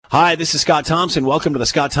Hi, this is Scott Thompson. Welcome to the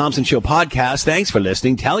Scott Thompson Show Podcast. Thanks for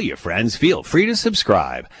listening. Tell your friends. Feel free to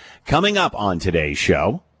subscribe. Coming up on today's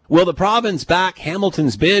show, will the province back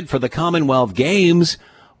Hamilton's bid for the Commonwealth Games,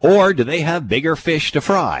 or do they have bigger fish to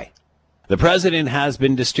fry? The president has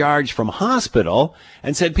been discharged from hospital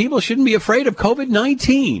and said people shouldn't be afraid of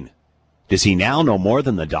COVID-19. Does he now know more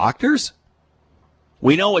than the doctors?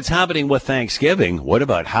 We know what's happening with Thanksgiving. What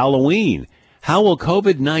about Halloween? How will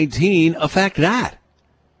COVID-19 affect that?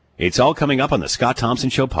 It's all coming up on the Scott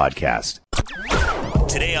Thompson Show Podcast.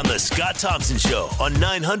 Today on the Scott Thompson Show on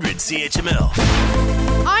 900 CHML.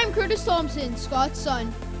 I'm Curtis Thompson, Scott's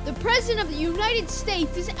son. The President of the United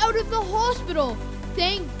States is out of the hospital.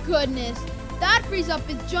 Thank goodness. That frees up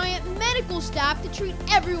his giant medical staff to treat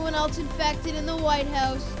everyone else infected in the White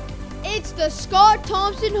House. It's the Scott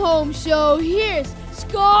Thompson Home Show. Here's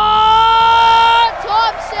Scott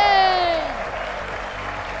Thompson.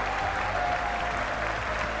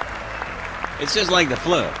 It's just like the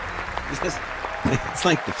flu. It's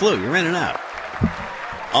like the flu. You're in and out.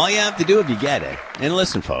 All you have to do if you get it, and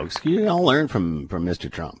listen, folks, you all learn from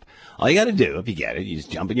Mr. Trump. All you got to do if you get it, you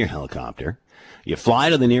just jump in your helicopter, you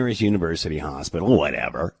fly to the nearest university hospital,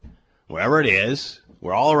 whatever, wherever it is.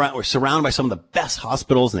 We're all around. We're surrounded by some of the best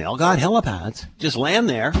hospitals, and they all got helipads. Just land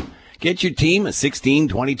there. Get your team of 16,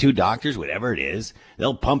 22 doctors, whatever it is.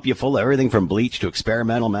 They'll pump you full of everything from bleach to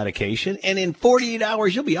experimental medication. And in 48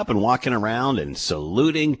 hours, you'll be up and walking around and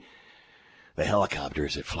saluting the helicopter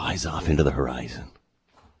as it flies off into the horizon.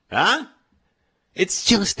 Huh? It's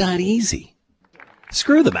just that easy.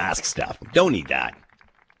 Screw the mask stuff. Don't need that.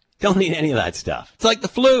 Don't need any of that stuff. It's like the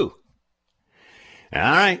flu. All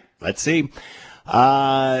right, let's see.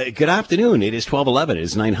 Good afternoon. It is 12:11. It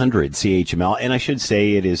is 900 CHML. And I should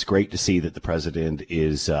say it is great to see that the president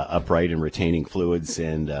is upright and retaining fluids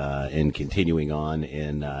and continuing on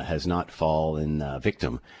and has not fallen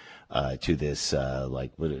victim to this, what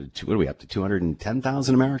are we up to?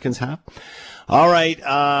 210,000 Americans have? All right.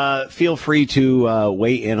 Feel free to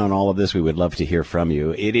weigh in on all of this. We would love to hear from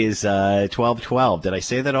you. It is 12:12. Did I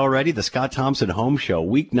say that already? The Scott Thompson Home Show,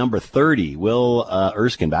 week number 30. Will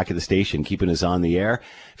Erskine back at the station, keeping us on the air.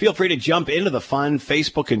 Feel free to jump into the fun.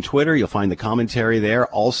 Facebook and Twitter, you'll find the commentary there.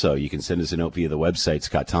 Also, you can send us a note via the website,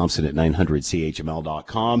 Scott Thompson at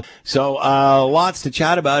 900CHML.com. So lots to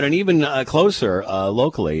chat about, and even closer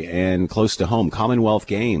locally and close to home, Commonwealth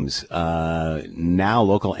Games. Now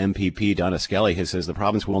local MPP Donna Skelly says the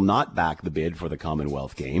province will not back the bid for the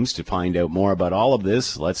Commonwealth Games. To find out more about all of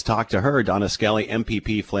this, let's talk to her, Donna Skelly,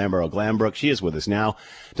 MPP Flamborough-Glanbrook. She is with us now.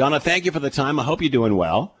 Donna, thank you for the time. I hope you're doing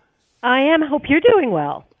well. I am. I hope you're doing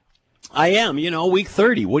well. I am. Week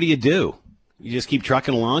 30, what do? You just keep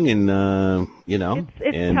trucking along and, It's tough,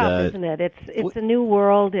 isn't it? It's a new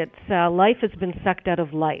world. It's life has been sucked out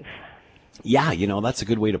of life. Yeah, that's a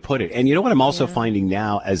good way to put it. And you know what I'm also finding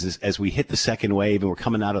now as we hit the second wave and we're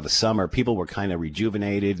coming out of the summer, people were kind of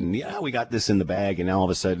rejuvenated and, we got this in the bag. And now all of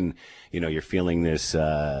a sudden, you're feeling this,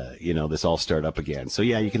 this all start up again. So,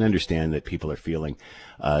 yeah, you can understand that people are feeling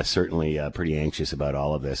certainly pretty anxious about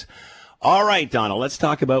all of this. All right, Donna, let's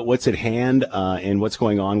talk about what's at hand and what's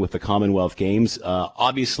going on with the Commonwealth Games.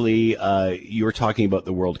 Obviously, you're talking about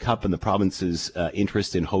the World Cup and the province's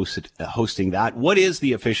interest in hosting that. What is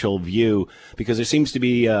the official view? Because there seems to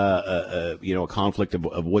be a conflict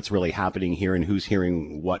of what's really happening here and who's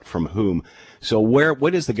hearing what from whom. So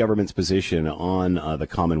what is the government's position on the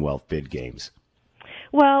Commonwealth Bid Games?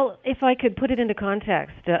 Well, if I could put it into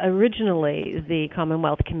context, originally the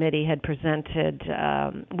Commonwealth Committee had presented,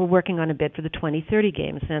 we're working on a bid for the 2030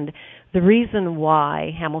 Games, and the reason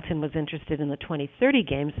why Hamilton was interested in the 2030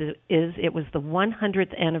 Games is it was the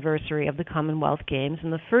 100th anniversary of the Commonwealth Games,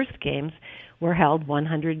 and the first Games were held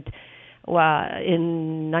in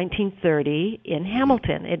 1930 in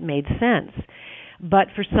Hamilton. It made sense.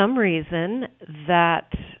 But for some reason,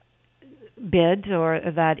 that bid or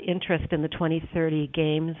that interest in the 2030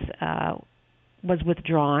 Games was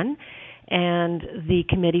withdrawn, and the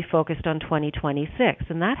committee focused on 2026,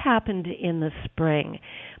 and that happened in the spring.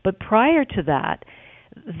 But prior to that,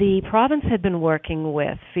 the province had been working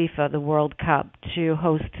with FIFA, the World Cup, to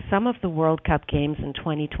host some of the World Cup games in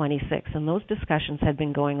 2026, and those discussions had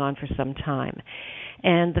been going on for some time.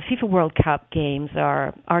 And the FIFA World Cup games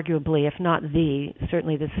are arguably, if not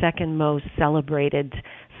certainly the second most celebrated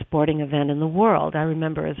sporting event in the world. I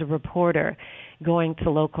remember as a reporter going to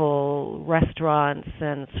local restaurants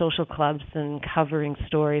and social clubs and covering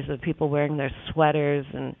stories of people wearing their sweaters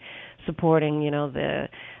and supporting,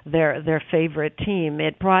 their favorite team.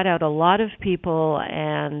 It brought out a lot of people,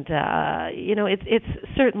 and it's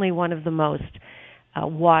certainly one of the most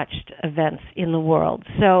watched events in the world.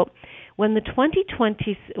 So When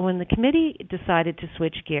the committee decided to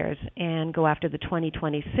switch gears and go after the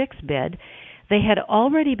 2026 bid, they had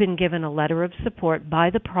already been given a letter of support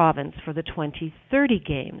by the province for the 2030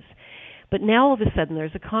 games. But now all of a sudden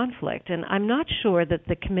there's a conflict, and I'm not sure that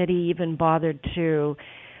the committee even bothered to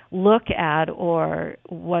look at or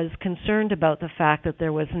was concerned about the fact that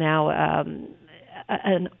there was now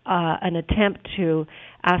an attempt to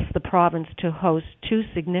ask the province to host two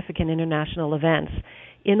significant international events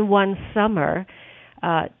in one summer,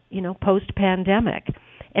 post-pandemic.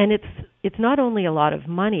 And it's not only a lot of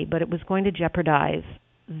money, but it was going to jeopardize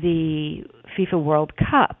the FIFA World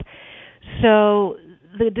Cup. So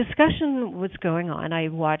the discussion was going on. I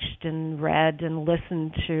watched and read and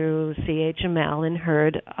listened to CHML and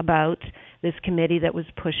heard about this committee that was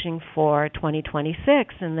pushing for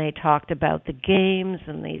 2026, and they talked about the games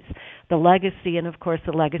and the legacy, and of course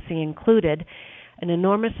the legacy included an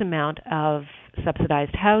enormous amount of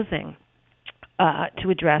subsidized housing to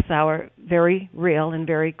address our very real and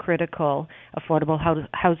very critical affordable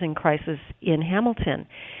housing crisis in Hamilton.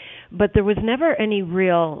 But there was never any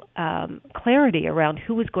real clarity around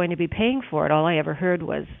who was going to be paying for it. All I ever heard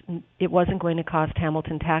was it wasn't going to cost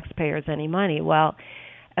Hamilton taxpayers any money. Well,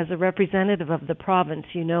 as a representative of the province,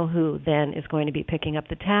 you know who then is going to be picking up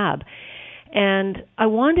the tab. And I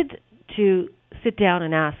wanted to sit down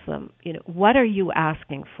and ask them, what are you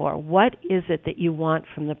asking for? What is it that you want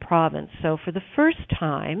from the province? So for the first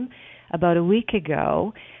time, about a week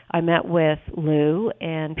ago, I met with Lou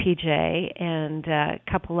and PJ and a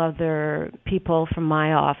couple other people from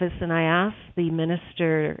my office, and I asked the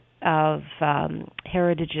Minister of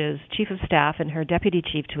Heritage's Chief of Staff and her Deputy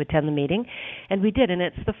Chief to attend the meeting, and we did. And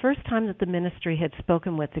it's the first time that the Ministry had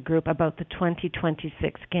spoken with the group about the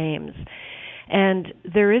 2026 Games. And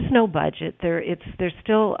there is no budget. There's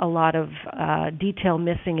still a lot of detail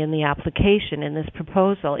missing in the application, in this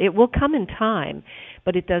proposal. It will come in time,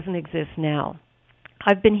 but it doesn't exist now.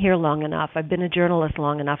 I've been here long enough. I've been a journalist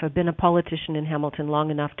long enough. I've been a politician in Hamilton long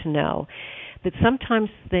enough to know that sometimes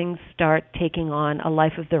things start taking on a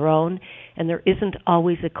life of their own, and there isn't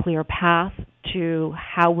always a clear path to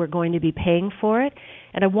how we're going to be paying for it.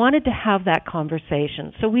 And I wanted to have that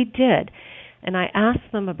conversation. So we did. And I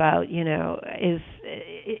asked them about, is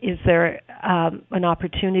there an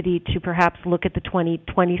opportunity to perhaps look at the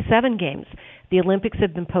 2027 Games? The Olympics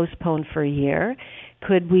have been postponed for a year.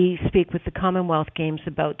 Could we speak with the Commonwealth Games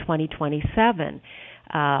about 2027?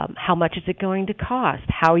 How much is it going to cost?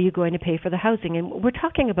 How are you going to pay for the housing? And we're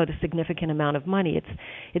talking about a significant amount of money.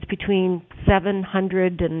 It's between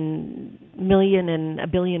 $700 million and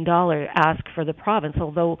 $1 billion ask for the province,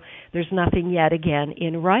 although there's nothing yet, again,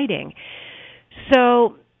 in writing.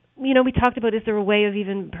 So, we talked about, is there a way of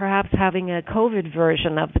even perhaps having a COVID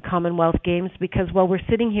version of the Commonwealth Games? Because while we're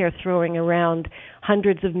sitting here throwing around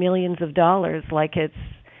hundreds of millions of dollars like it's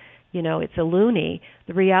a loony,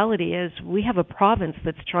 the reality is we have a province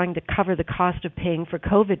that's trying to cover the cost of paying for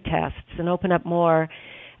COVID tests and open up more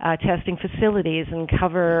testing facilities and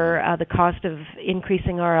cover the cost of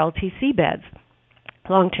increasing our LTC beds,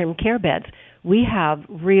 long-term care beds. We have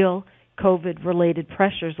real COVID-related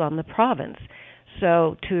pressures on the province.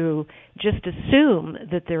 So to just assume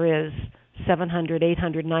that there is $700,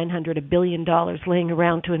 $800, $900, $1 billion laying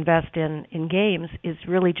around to invest in games is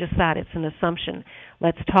really just that. It's an assumption.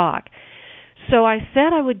 Let's talk. So I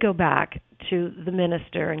said I would go back to the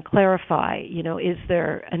minister and clarify, is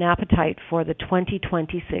there an appetite for the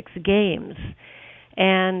 2026 Games?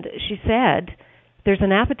 And she said there's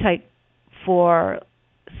an appetite for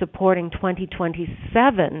supporting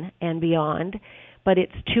 2027 and beyond, but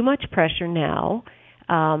it's too much pressure now,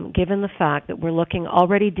 given the fact that we're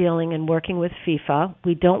already dealing and working with FIFA.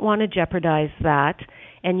 We don't want to jeopardize that,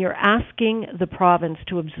 and you're asking the province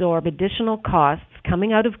to absorb additional costs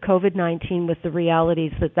coming out of COVID-19 with the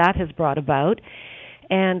realities that has brought about,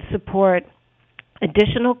 and support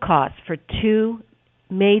additional costs for two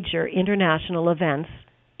major international events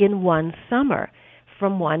in one summer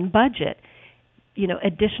from one budget.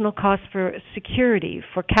 Additional costs for security,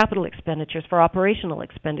 for capital expenditures, for operational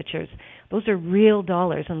expenditures. Those are real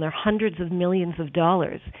dollars, and they're hundreds of millions of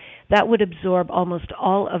dollars. That would absorb almost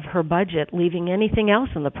all of her budget, leaving anything else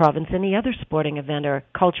in the province, any other sporting event or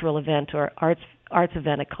cultural event or arts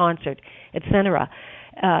event, a concert, etc.,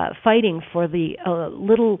 fighting for the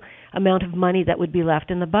little amount of money that would be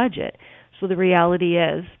left in the budget. So the reality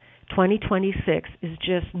is 2026 is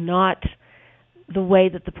just not the way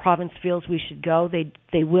that the province feels we should go.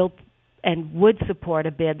 They will and would support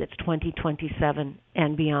a bid that's 2027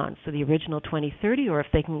 and beyond, so the original 2030, or if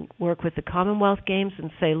they can work with the Commonwealth Games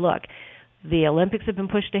and say, look, the Olympics have been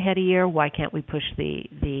pushed ahead a year, why can't we push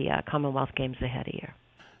the Commonwealth Games ahead a year?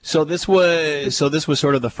 So this was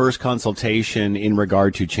sort of the first consultation in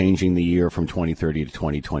regard to changing the year from 2030 to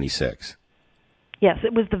 2026. Yes,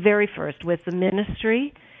 it was the very first with the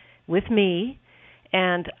ministry, with me,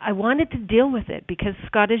 and I wanted to deal with it because,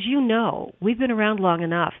 Scott, as you know, we've been around long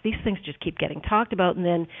enough. These things just keep getting talked about, and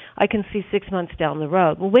then I can see 6 months down the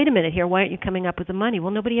road, well, wait a minute here, why aren't you coming up with the money?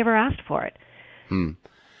 Well, nobody ever asked for it.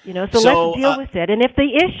 You know, so let's deal with it. And if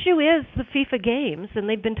the issue is the FIFA games, and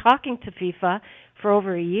they've been talking to FIFA for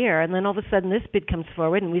over a year, and then all of a sudden this bid comes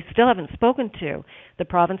forward, and we still haven't spoken to the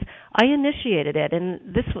province, I initiated it. And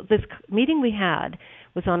this meeting we had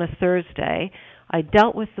was on a Thursday. I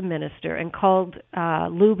dealt with the minister and called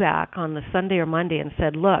Lou back on the Sunday or Monday and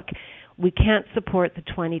said, look, we can't support the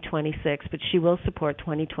 2026, but she will support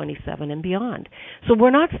 2027 and beyond. So we're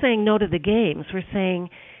not saying no to the games. We're saying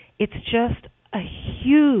it's just a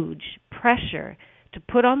huge pressure to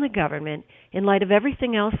put on the government in light of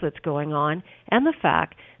everything else that's going on and the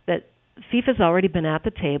fact that FIFA's already been at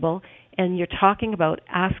the table and you're talking about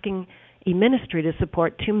asking a ministry to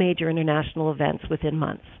support two major international events within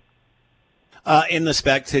months. In the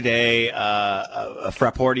spec today,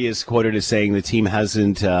 Frapporti is quoted as saying the team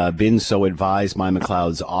hasn't been so advised by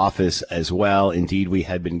McLeod's office as well. Indeed, we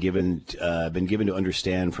had been given to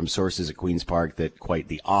understand from sources at Queen's Park that quite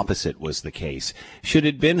the opposite was the case. Should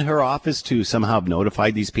it have been her office to somehow have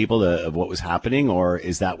notified these people of what was happening, or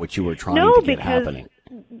is that what you were trying to get happening?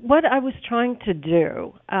 What I was trying to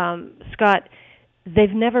do, Scott,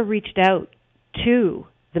 they've never reached out to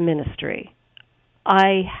the ministry.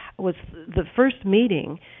 The first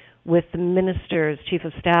meeting with the minister's chief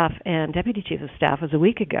of staff and deputy chief of staff was a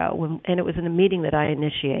week ago, and it was in a meeting that I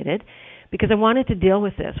initiated because I wanted to deal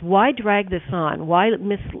with this. Why drag this on? Why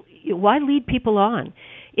lead people on?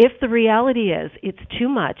 If the reality is it's too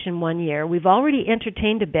much in 1 year, we've already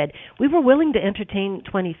entertained a bid. We were willing to entertain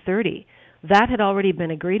 2030. That had already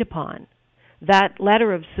been agreed upon. That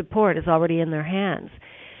letter of support is already in their hands.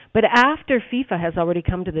 But after FIFA has already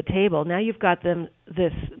come to the table, now you've got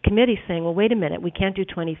this committee saying, well, wait a minute, we can't do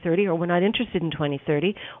 2030, or we're not interested in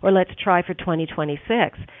 2030, or let's try for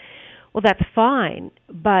 2026. Well, that's fine,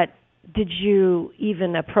 but did you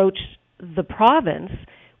even approach the province,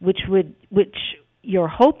 which you're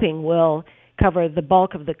hoping will cover the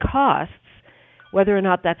bulk of the costs, whether or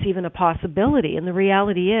not that's even a possibility? And the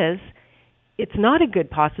reality is, it's not a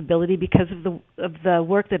good possibility because of the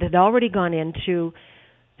work that had already gone into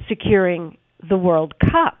securing the World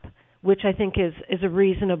Cup, which I think is a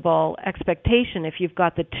reasonable expectation. If you've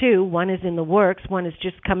got the two, one is in the works, one is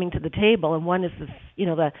just coming to the table, and one is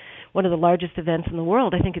one of the largest events in the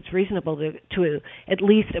world, I think it's reasonable to at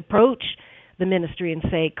least approach the ministry and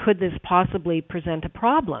say, could this possibly present a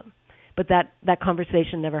problem? But that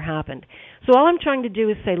conversation never happened. So all I'm trying to do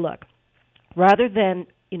is say, look, rather than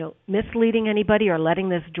misleading anybody or letting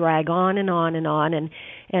this drag on and on and on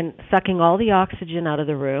and sucking all the oxygen out of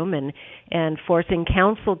the room and forcing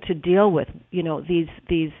council to deal with,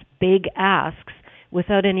 these big asks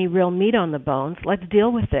without any real meat on the bones, let's deal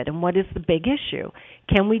with it. And what is the big issue?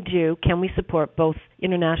 Can we support both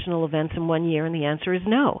international events in 1 year? And the answer is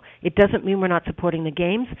no. It doesn't mean we're not supporting the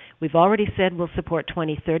games. We've already said we'll support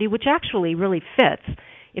 2030, which actually really fits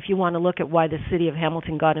if you want to look at why the city of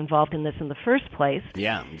Hamilton got involved in this in the first place.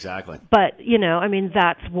 Yeah, exactly. But,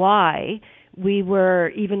 that's why we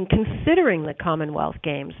were even considering the Commonwealth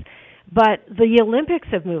Games. But the Olympics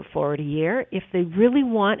have moved forward a year. If they really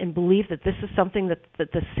want and believe that this is something that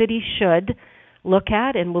the city should look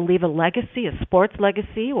at and will leave a legacy, a sports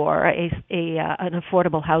legacy or an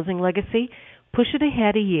affordable housing legacy, push it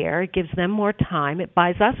ahead a year. It gives them more time. It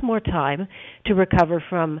buys us more time to recover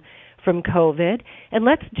from COVID, and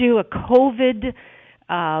let's do a COVID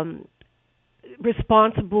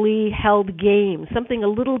responsibly held game, something a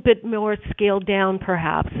little bit more scaled down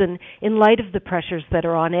perhaps, and in light of the pressures that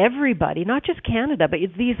are on everybody, not just Canada, but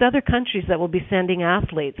these other countries that will be sending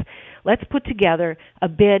athletes. Let's put together a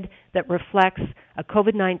bid that reflects a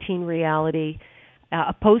COVID-19 reality,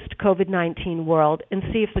 a post-COVID-19 world, and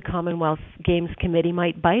see if the Commonwealth Games Committee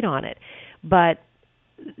might bite on it. But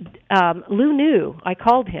Lou knew. I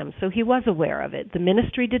called him, so he was aware of it. The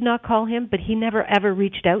ministry did not call him, but he never ever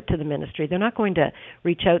reached out to the ministry. They're not going to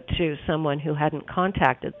reach out to someone who hadn't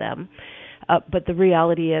contacted them. But the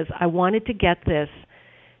reality is, I wanted to get this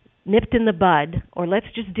nipped in the bud, or let's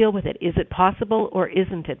just deal with it. Is it possible or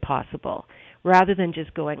isn't it possible? Rather than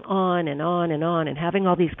just going on and on and on and having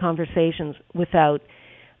all these conversations without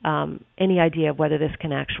any idea of whether this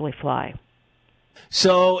can actually fly.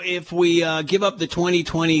 So if we give up the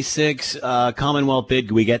 2026 Commonwealth bid,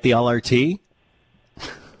 do we get the LRT?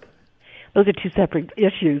 Those are two separate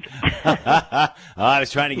issues. I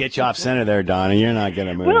was trying to get you off center there, Donna. You're not going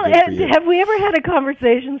to move. Well, have we ever had a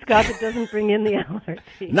conversation, Scott, that doesn't bring in the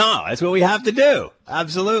LRT? No, that's what we have to do.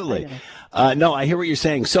 Absolutely. No, I hear what you're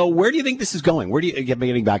saying. So where do you think this is going? Where do you,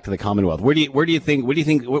 getting back to the Commonwealth, where do you think,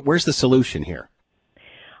 where's the solution here?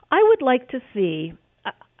 I would like to see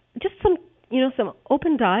just some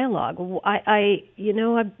open dialogue. I've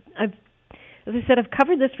as I said, I've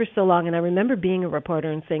covered this for so long, and I remember being a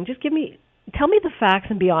reporter and saying, tell me the facts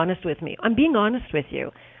and be honest with me. I'm being honest with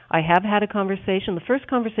you. I have had a conversation. The first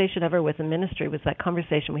conversation ever with the ministry was that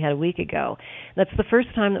conversation we had a week ago. That's the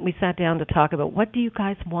first time that we sat down to talk about what do you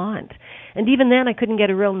guys want. And even then, I couldn't get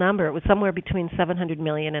a real number. It was somewhere between $700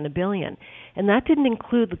 million and $1 billion. And that didn't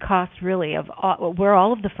include the cost, really, of where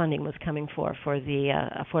all of the funding was coming for the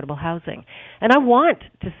affordable housing. And I want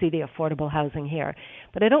to see the affordable housing here.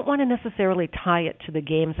 But I don't want to necessarily tie it to the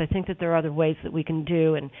games. I think that there are other ways that we can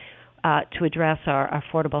do and to address our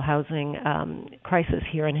affordable housing crisis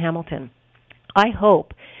here in Hamilton. I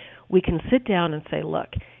hope we can sit down and say, look,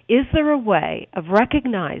 is there a way of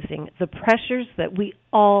recognizing the pressures that we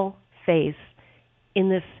all face in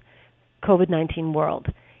this COVID-19 world?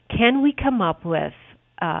 Can we come up with,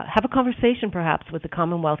 have a conversation perhaps with the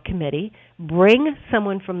Commonwealth Committee, bring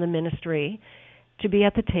someone from the ministry to be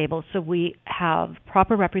at the table so we have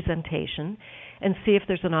proper representation, and see if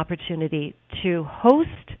there's an opportunity to host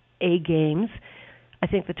games. I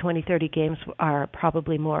think the 2030 games are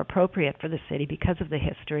probably more appropriate for the city because of the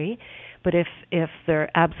history. But if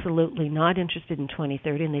they're absolutely not interested in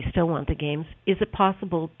 2030 and they still want the games, is it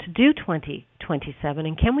possible to do 2027?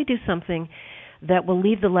 And can we do something that will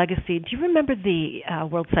leave the legacy? Do you remember the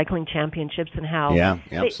World Cycling Championships and how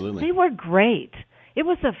absolutely. They were great. It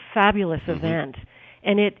was a fabulous event.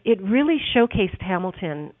 And it really showcased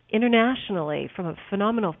Hamilton internationally from a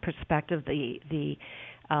phenomenal perspective. The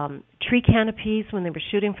tree canopies when they were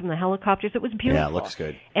shooting from the helicopters, it was beautiful. Yeah, it looks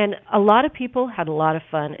good. And a lot of people had a lot of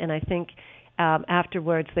fun, and I think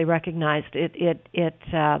afterwards they recognized it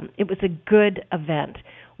was a good event.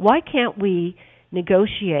 Why can't we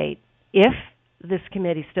negotiate, if this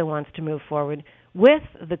committee still wants to move forward, with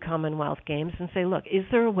the Commonwealth Games and say, look, is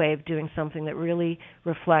there a way of doing something that really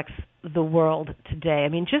reflects the world today? I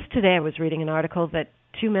mean, just today I was reading an article that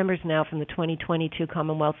 2 members now from the 2022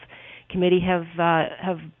 Commonwealth Committee have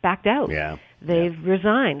backed out. Yeah. They've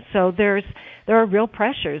resigned. So there are real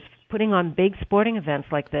pressures putting on big sporting events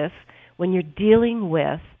like this when you're dealing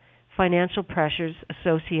with financial pressures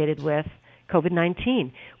associated with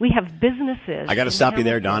COVID-19. We have businesses. I got to stop you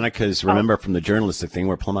there, Donna, because remember from the journalistic thing,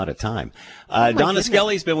 we're plumb out of time. Donna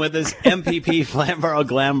Skelly's been with us, MPP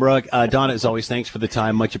Flamborough-Glanbrook. Donna, as always, thanks for the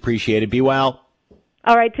time. Much appreciated. Be well.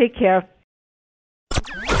 All right, take care.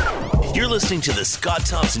 You're listening to the Scott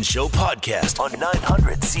Thompson Show Podcast on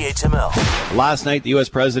 900 CHML. Last night, the U.S.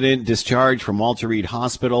 president discharged from Walter Reed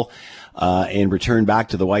Hospital and returned back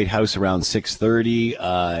to the White House around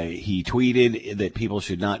 6:30. He tweeted that people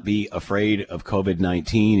should not be afraid of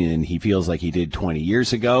COVID-19, and he feels like he did 20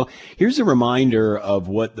 years ago. Here's a reminder of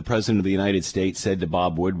what the President of the United States said to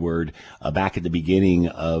Bob Woodward back at the beginning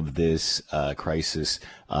of this crisis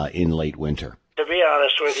in late winter. To be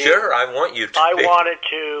honest with you, sure, I want you to.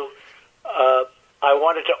 I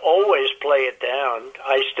wanted to always play it down.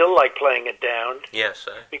 I still like playing it down. Yes,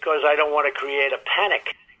 sir. Because I don't want to create a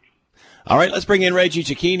panic. All right, let's bring in Reggie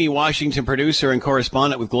Cecchini, Washington producer and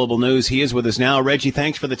correspondent with Global News. He is with us now. Reggie,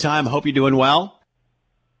 thanks for the time. Hope you're doing well.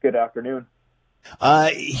 Good afternoon.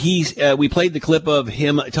 We played the clip of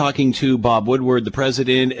him talking to Bob Woodward, the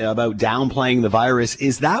president, about downplaying the virus.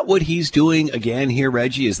 Is that what he's doing again here,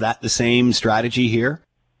 Reggie? Is that the same strategy here?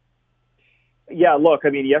 Yeah, look, I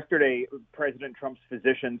mean, yesterday, President Trump's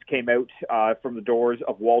physicians came out from the doors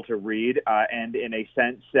of Walter Reed and in a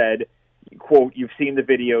sense said, quote, you've seen the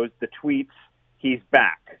videos, the tweets, he's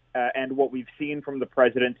back. And what we've seen from the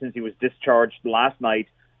president since he was discharged last night,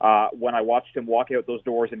 when I watched him walk out those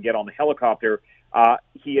doors and get on the helicopter,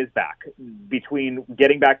 he is back. Between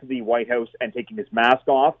getting back to the White House and taking his mask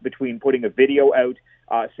off, between putting a video out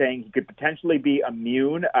saying he could potentially be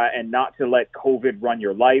immune and not to let COVID run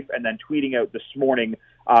your life, and then tweeting out this morning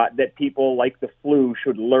that people like the flu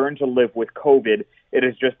should learn to live with COVID. It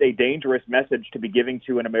is just a dangerous message to be giving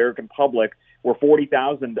to an American public where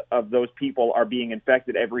 40,000 of those people are being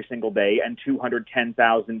infected every single day and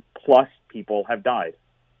 210,000 plus people have died.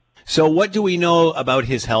 So what do we know about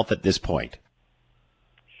his health at this point?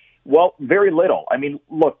 Well, very little. I mean,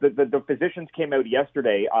 look, the physicians came out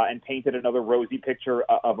yesterday and painted another rosy picture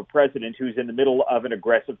of a president who's in the middle of an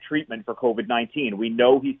aggressive treatment for COVID-19. We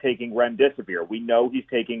know he's taking remdesivir. We know he's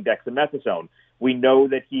taking dexamethasone. We know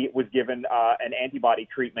that he was given an antibody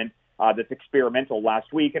treatment that's experimental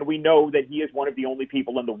last week. And we know that he is one of the only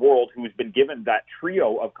people in the world who has been given that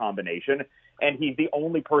trio of combination. And he's the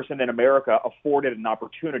only person in America afforded an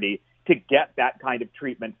opportunity to get that kind of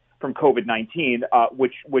treatment from COVID-19,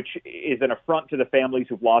 which is an affront to the families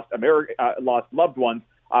who've lost loved ones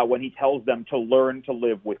when he tells them to learn to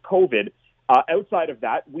live with COVID. Outside of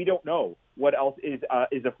that, we don't know what else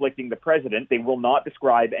is afflicting the president. They will not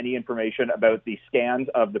describe any information about the scans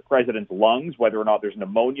of the president's lungs, whether or not there's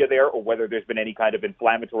pneumonia there or whether there's been any kind of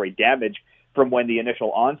inflammatory damage from when the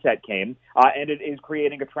initial onset came. And it is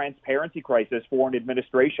creating a transparency crisis for an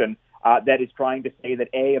administration that is trying to say that,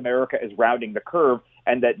 A, America is rounding the curve,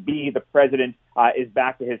 and that, B, the president is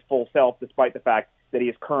back to his full self, despite the fact that he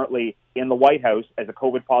is currently in the White House as a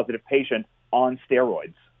COVID-positive patient on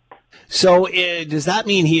steroids. So does that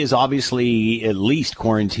mean he is obviously at least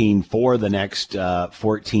quarantined for the next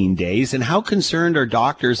 14 days? And how concerned are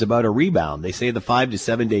doctors about a rebound? They say the 5 to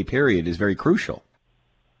 7 day period is very crucial.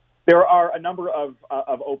 There are a number of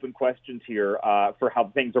open questions here for how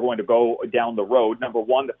things are going to go down the road. Number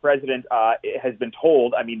one, the president has been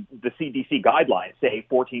told, the CDC guidelines say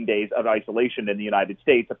 14 days of isolation in the United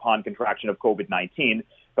States upon contraction of COVID-19.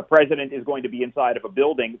 The president is going to be inside of a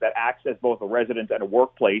building that acts as both a residence and a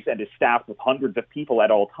workplace and is staffed with hundreds of people at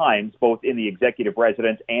all times, both in the executive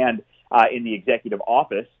residence and in the executive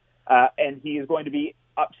office. And he is going to be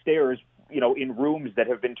upstairs, in rooms that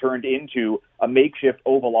have been turned into a makeshift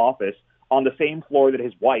Oval Office on the same floor that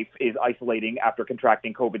his wife is isolating after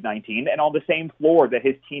contracting COVID-19 and on the same floor that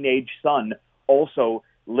his teenage son also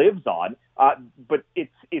lives on. But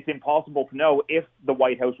it's impossible to know if the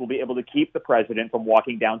White House will be able to keep the president from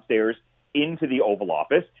walking downstairs into the Oval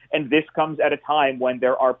Office. And this comes at a time when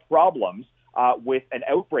there are problems with an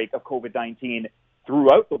outbreak of COVID-19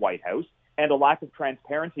 throughout the White House and a lack of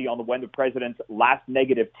transparency on when the president's last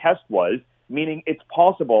negative test was, meaning it's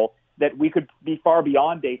possible that we could be far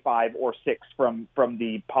beyond day 5 or 6 from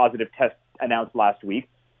the positive test announced last week,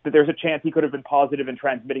 that there's a chance he could have been positive and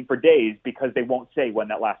transmitting for days because they won't say when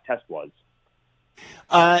that last test was.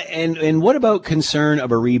 And what about concern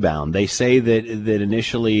of a rebound? They say that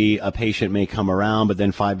initially a patient may come around, but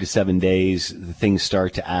then 5 to 7 days, things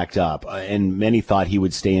start to act up. And many thought he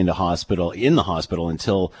would stay in the hospital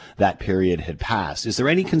until that period had passed. Is there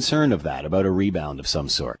any concern of that, about a rebound of some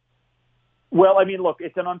sort? Well, look,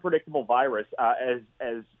 it's an unpredictable virus,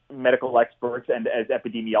 as medical experts and as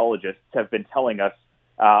epidemiologists have been telling us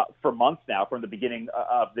for months now, from the beginning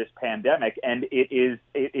of this pandemic, and it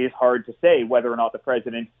is hard to say whether or not the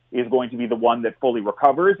president is going to be the one that fully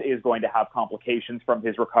recovers, is going to have complications from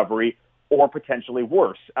his recovery, or potentially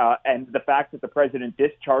worse. And the fact that the president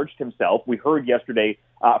discharged himself, we heard yesterday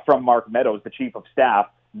from Mark Meadows, the chief of staff,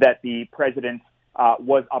 that the president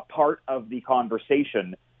was a part of the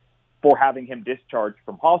conversation for having him discharged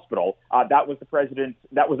from hospital. That was the president.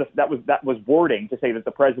 That was wording to say that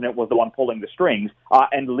the president was the one pulling the strings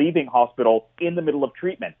and leaving hospital in the middle of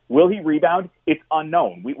treatment. Will he rebound? It's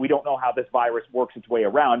unknown. We don't know how this virus works its way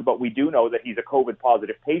around, but we do know that he's a COVID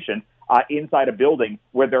positive patient inside a building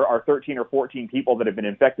where there are 13 or 14 people that have been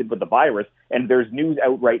infected with the virus. And there's news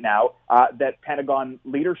out right now that Pentagon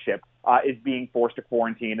leadership is being forced to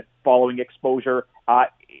quarantine following exposure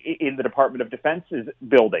in the Department of Defense's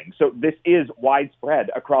building. So this is widespread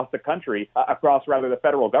across the country, across the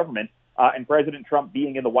federal government, and President Trump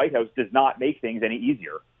being in the White House does not make things any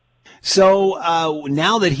easier. So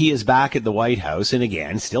now that he is back at the White House, and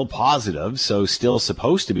again, still positive, so still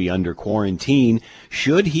supposed to be under quarantine,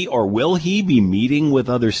 should he or will he be meeting with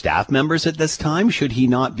other staff members at this time? Should he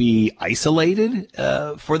not be isolated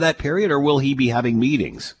for that period, or will he be having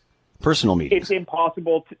meetings? Personal meetings.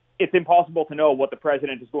 It's impossible to know what the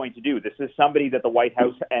president is going to do. This is somebody that the White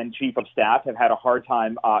House and chief of staff have had a hard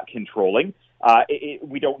time controlling.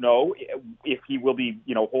 We don't know if he will be,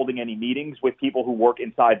 holding any meetings with people who work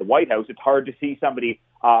inside the White House. It's hard to see somebody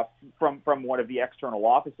from one of the external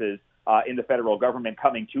offices in the federal government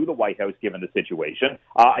coming to the White House, given the situation.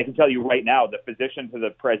 I can tell you right now, the physician to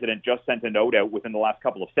the president just sent a note out within the last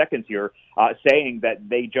couple of seconds here saying that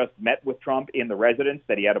they just met with Trump in the residence,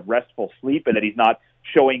 that he had a restful sleep, and that he's not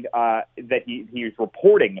showing that he's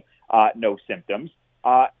reporting no symptoms.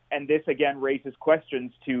 And this, again, raises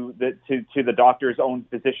questions to the doctor's own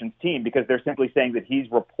physician's team, because they're simply saying that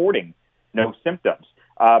he's reporting no symptoms.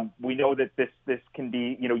 We know that this can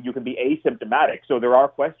be, you can be asymptomatic. So there are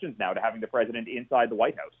questions now to having the president inside the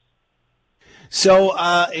White House. So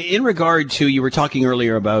in regard to, you were talking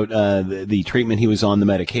earlier about the treatment he was on, the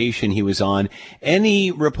medication he was on,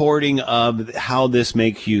 any reporting of how this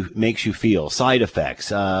makes you feel, side effects,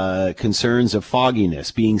 concerns of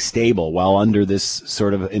fogginess, being stable while under this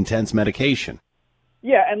sort of intense medication?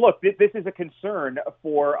 Yeah, and look, this is a concern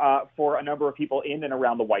for a number of people in and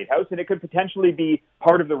around the White House, and it could potentially be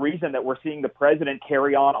part of the reason that we're seeing the president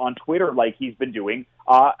carry on Twitter like he's been doing,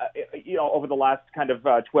 over the last kind of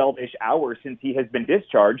 12-ish hours since he has been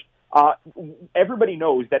discharged. Everybody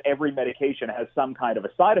knows that every medication has some kind of a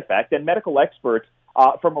side effect, and medical experts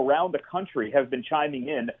from around the country have been chiming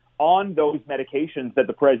in on those medications that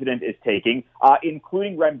the president is taking,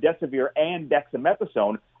 including remdesivir and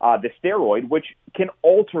dexamethasone, the steroid, which can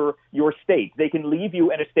alter your state. They can leave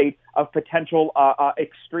you in a state of potential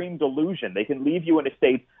extreme delusion. They can leave you in a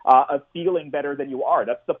state of feeling better than you are.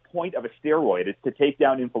 That's the point of a steroid. It's to take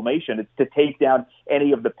down inflammation. It's to take down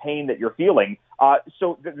any of the pain that you're feeling.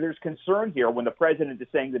 So there's concern here when the president is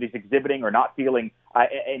saying that he's exhibiting or not feeling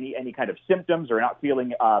any kind of symptoms, or not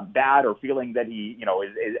feeling bad, or feeling that he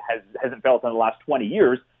hasn't felt in the last 20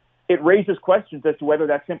 years. It raises questions as to whether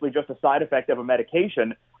that's simply just a side effect of a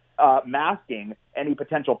medication masking any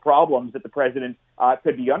potential problems that the president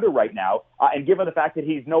could be under right now. And given the fact that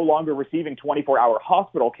he's no longer receiving 24-hour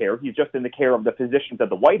hospital care, he's just in the care of the physicians at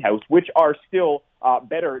the White House, which are still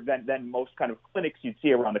better than most kind of clinics you'd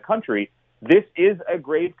see around the country. This is a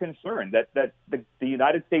grave concern that the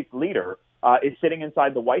United States leader is sitting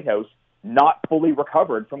inside the White House, not fully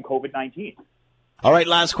recovered from COVID-19. All right,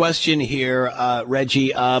 last question here,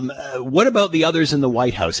 Reggie. What about the others in the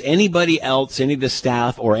White House? Anybody else, any of the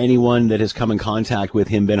staff or anyone that has come in contact with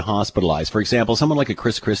him been hospitalized? For example, someone like a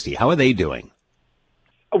Chris Christie. How are they doing?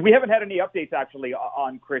 We haven't had any updates, actually,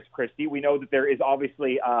 on Chris Christie. We know that there is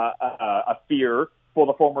obviously a fear for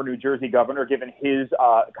the former New Jersey governor, given his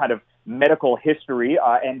kind of medical history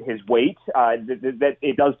and his weight, that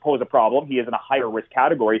it does pose a problem. He is in a higher risk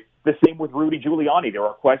category. The same with Rudy Giuliani. There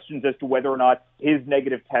are questions as to whether or not his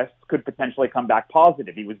negative tests could potentially come back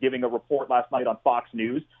positive. He was giving a report last night on Fox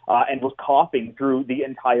News and was coughing through the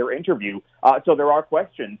entire interview. So there are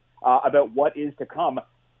questions about what is to come.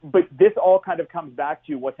 But this all kind of comes back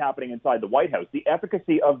to what's happening inside the White House. The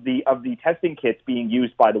efficacy of the testing kits being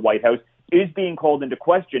used by the White House is being called into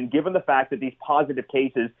question, given the fact that these positive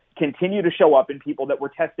cases continue to show up in people that were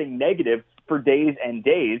testing negative for days and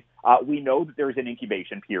days. We know that there's an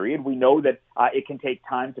incubation period. We know that it can take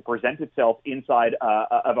time to present itself inside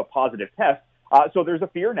of a positive test. So there's a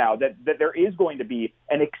fear now that there is going to be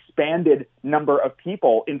an expanded number of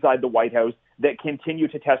people inside the White House that continue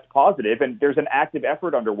to test positive, and there's an active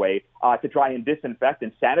effort underway to try and disinfect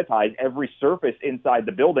and sanitize every surface inside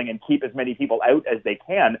the building and keep as many people out as they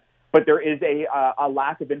can. But there is a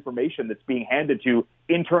lack of information that's being handed to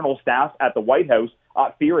internal staff at the White House,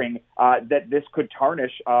 fearing that this could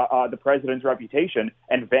tarnish the president's reputation.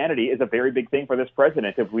 And vanity is a very big thing for this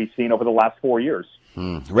president, as we've seen over the last 4 years.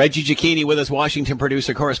 Reggie Cecchini with us, Washington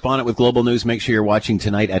producer, correspondent with Global News. Make sure you're watching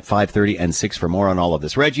tonight at 5:30 and 6 for more on all of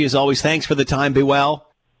this. Reggie, as always, thanks for the time. Be well.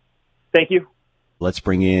 Thank you. Let's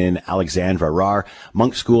bring in Alexandra Rahr,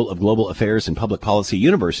 Munk School of Global Affairs and Public Policy,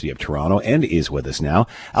 University of Toronto, and is with us now.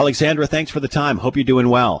 Alexandra, thanks for the time. Hope you're doing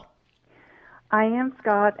well. I am,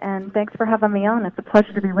 Scott, and thanks for having me on. It's a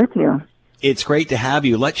pleasure to be with you. It's great to have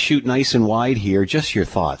you. Let's shoot nice and wide here. Just your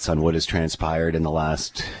thoughts on what has transpired in the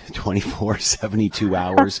last 24, 72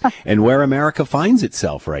 hours and where America finds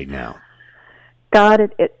itself right now. God,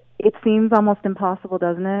 it seems almost impossible,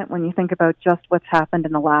 doesn't it, when you think about just what's happened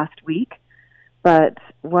in the last week. But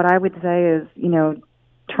what I would say is,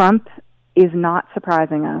 Trump is not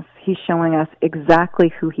surprising us. He's showing us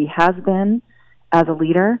exactly who he has been as a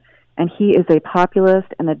leader, and he is a populist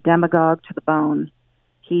and a demagogue to the bone.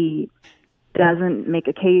 He doesn't make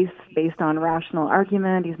a case based on rational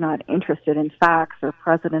argument. He's not interested in facts or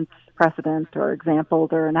precedent or examples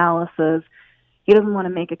or analysis. He doesn't want to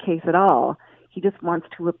make a case at all. He just wants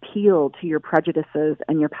to appeal to your prejudices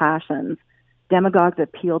and your passions. Demagogues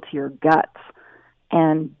appeal to your guts.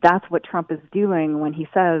 And that's what Trump is doing when he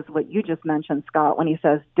says what you just mentioned, Scott, when he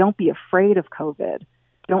says, don't be afraid of COVID.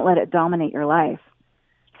 Don't let it dominate your life.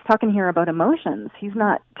 He's talking here about emotions. He's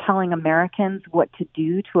not telling Americans what to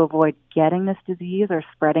do to avoid getting this disease or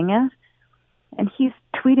spreading it. And he's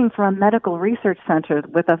tweeting from a medical research center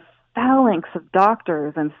with a phalanx of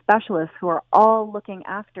doctors and specialists who are all looking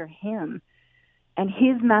after him. And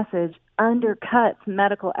his message undercuts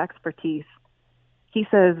medical expertise. He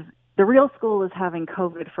says, the real school is having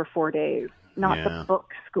COVID for 4 days, not the book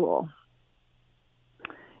school.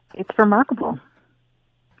 It's remarkable.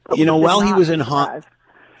 While he was in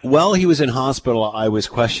hospital, I was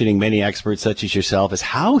questioning many experts such as yourself as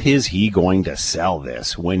how is he going to sell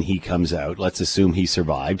this when he comes out? Let's assume he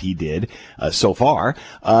survived. He did so far.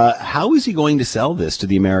 How is he going to sell this to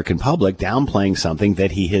the American public, downplaying something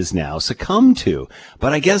that he has now succumbed to?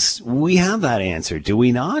 But I guess we have that answer, do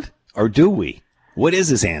we not? Or do we? What is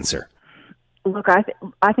his answer? Look,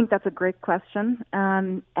 I think that's a great question.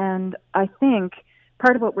 And I think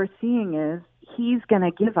part of what we're seeing is he's going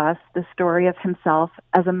to give us the story of himself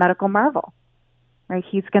as a medical marvel, right?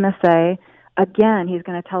 He's going to say, again, he's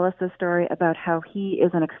going to tell us the story about how he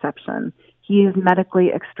is an exception. He is medically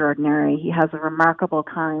extraordinary. He has a remarkable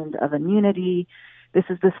kind of immunity. This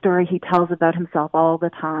is the story he tells about himself all the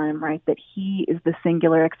time, right? That he is the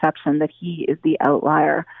singular exception, that he is the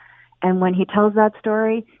outlier. And when he tells that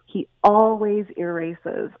story, he always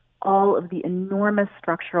erases all of the enormous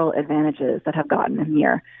structural advantages that have gotten him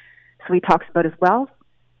here. So he talks about his wealth,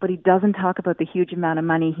 but he doesn't talk about the huge amount of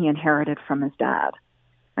money he inherited from his dad.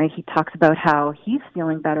 Right? He talks about how he's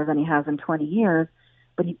feeling better than he has in 20 years,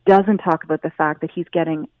 but he doesn't talk about the fact that he's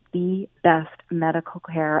getting the best medical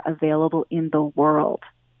care available in the world.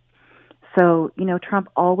 So, Trump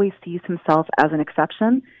always sees himself as an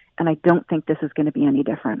exception, and I don't think this is going to be any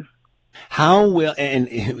different. How will, and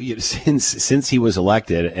since he was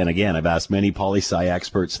elected, and again, I've asked many poli-sci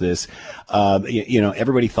experts this,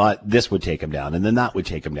 everybody thought this would take him down, and then that would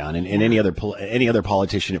take him down, and any other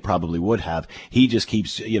politician it probably would have. He just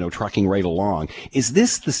keeps, trucking right along. Is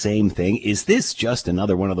this the same thing? Is this just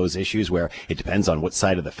another one of those issues where it depends on what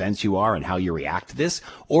side of the fence you are and how you react to this,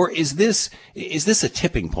 or is this a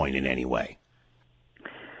tipping point in any way?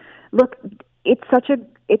 Look, it's such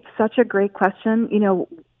a great question.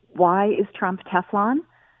 Why is Trump Teflon?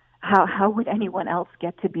 How would anyone else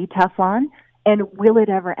get to be Teflon? And will it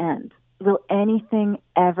ever end? Will anything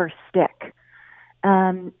ever stick?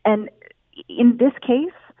 And in this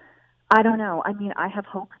case, I don't know. I mean, I have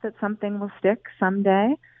hopes that something will stick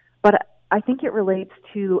someday, but I think it relates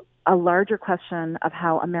to a larger question of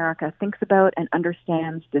how America thinks about and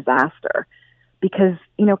understands disaster. Because,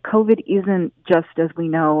 COVID isn't just, as we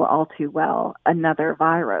know all too well, another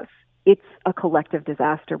virus. It's a collective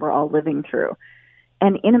disaster we're all living through.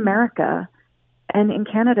 And in America and in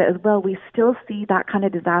Canada as well, we still see that kind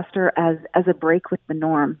of disaster as a break with the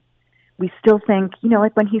norm. We still think,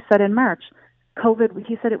 like when he said in March, COVID,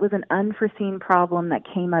 he said it was an unforeseen problem that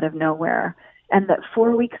came out of nowhere. And that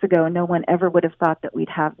 4 weeks ago, no one ever would have thought that we'd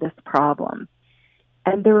have this problem.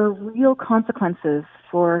 And there are real consequences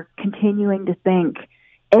for continuing to think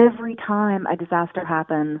every time a disaster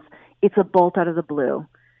happens, it's a bolt out of the blue.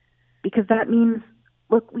 Because that means,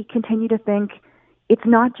 look, we continue to think it's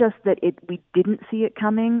not just that we didn't see it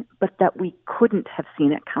coming, but that we couldn't have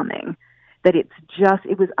seen it coming. That it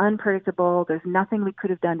was unpredictable, there's nothing we could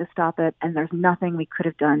have done to stop it, and there's nothing we could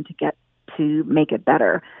have done to make it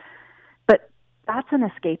better. But that's an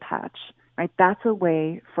escape hatch, right? That's a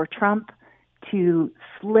way for Trump to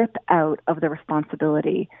slip out of the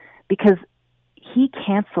responsibility because he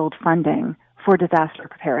canceled funding for disaster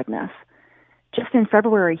preparedness. Just in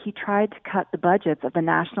February, he tried to cut the budgets of the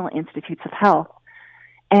National Institutes of Health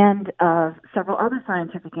and of several other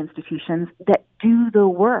scientific institutions that do the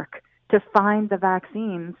work to find the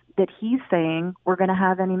vaccines that he's saying we're going to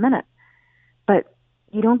have any minute. But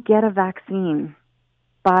you don't get a vaccine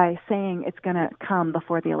by saying it's going to come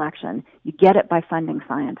before the election. You get it by funding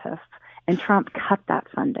scientists. And Trump cut that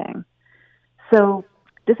funding. So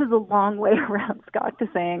this is a long way around, Scott, to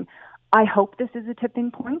saying, I hope this is a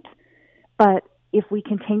tipping point. But if we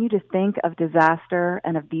continue to think of disaster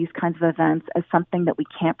and of these kinds of events as something that we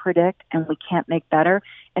can't predict and we can't make better,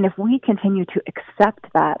 and if we continue to accept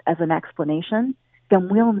that as an explanation, then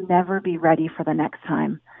we'll never be ready for the next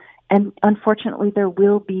time. And unfortunately, there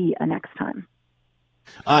will be a next time.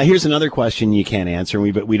 Here's another question you can't answer.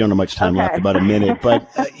 We don't have much time left, about a minute. But,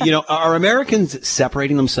 are Americans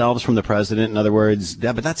separating themselves from the president? In other words,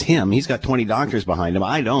 but that's him. He's got 20 doctors behind him.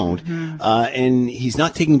 I don't. Mm-hmm. And he's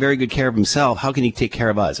not taking very good care of himself. How can he take care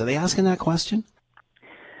of us? Are they asking that question?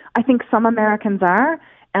 I think some Americans are.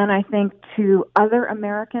 And I think to other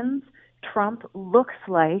Americans, Trump looks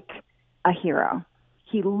like a hero.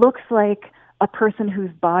 He looks like a person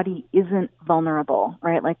whose body isn't vulnerable,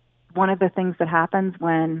 right? Like, one of the things that happens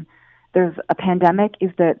when there's a pandemic is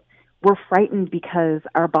that we're frightened because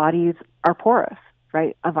our bodies are porous,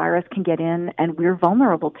 right? A virus can get in and we're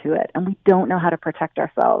vulnerable to it and we don't know how to protect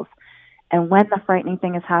ourselves. And when the frightening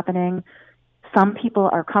thing is happening, some people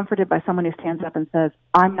are comforted by someone who stands up and says,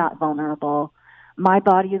 I'm not vulnerable. My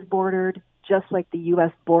body is bordered. Just like the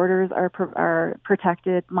U.S. borders are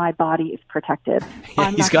protected, my body is protected.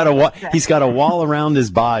 Yeah, he's got a wall around his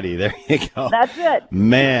body. There you go. That's it.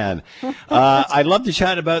 Man, I'd love to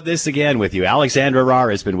chat about this again with you. Alexandra Rahr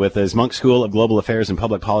has been with us, Munk School of Global Affairs and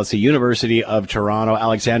Public Policy, University of Toronto.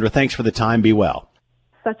 Alexandra, thanks for the time. Be well.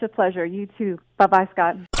 Such a pleasure. You too. Bye-bye,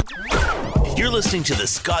 Scott. You're listening to the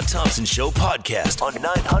Scott Thompson Show podcast on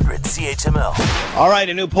 900 CHML. All right,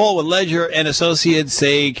 a new poll with Ledger and Associates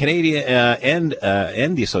say Canadian and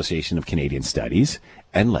the Association of Canadian Studies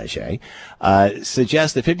and Leger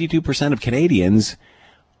suggests that 52% of Canadians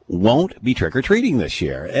won't be trick-or-treating this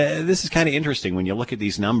year. This is kind of interesting when you look at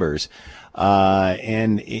these numbers.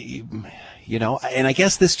 And I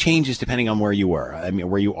guess this changes depending on where you were. I mean,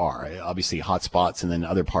 where you are. Obviously, hot spots and then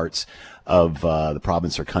other parts of the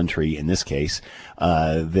province or country, in this case,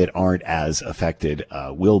 that aren't as affected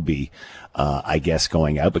will be, I guess,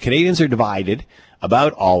 going out. But Canadians are divided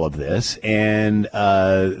about all of this, and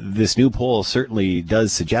this new poll certainly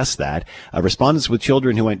does suggest that. Respondents with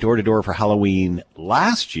children who went door-to-door for Halloween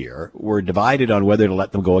last year were divided on whether to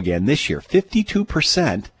let them go again this year.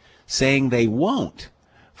 52% saying they won't.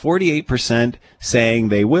 48% saying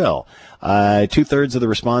they will. 2/3 of the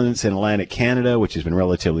respondents in Atlantic Canada, which has been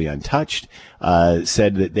relatively untouched,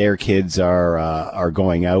 said that their kids are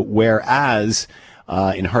going out, whereas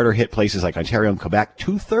in harder hit places like Ontario and Quebec,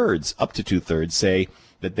 up to 2/3 say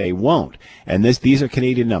that they won't. And these are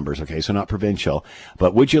Canadian numbers, okay, so not provincial.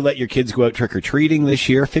 But would you let your kids go out trick-or-treating this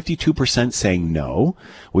year? 52% saying no.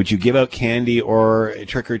 Would you give out candy or to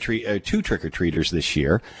trick-or-treaters this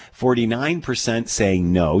year? 49%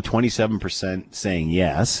 saying no. 27% saying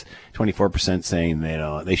yes. 24% saying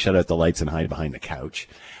they shut out the lights and hide behind the couch.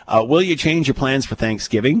 Will you change your plans for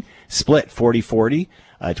Thanksgiving? Split 40-40.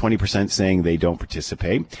 20% saying they don't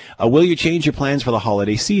participate. Will you change your plans for the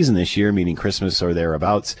holiday season this year, meaning Christmas or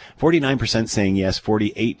thereabouts? 49% saying yes,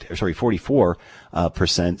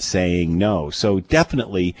 44% saying no. So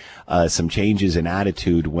definitely some changes in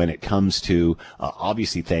attitude when it comes to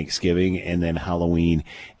obviously Thanksgiving and then Halloween,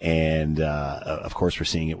 and of course we're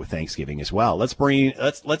seeing it with Thanksgiving as well. Let's bring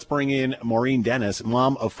in Maureen Dennis,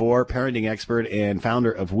 mom of 4, parenting expert and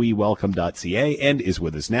founder of Welcome.ca, and is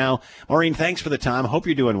with us now. Maureen, thanks for the time. Hope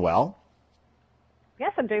you're doing well.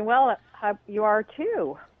 Yes, I'm doing well. You are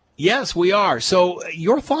too. Yes, we are. So,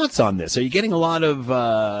 your thoughts on this? Are you getting a lot of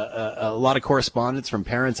correspondence from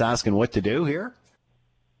parents asking what to do here?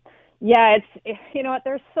 Yeah, it's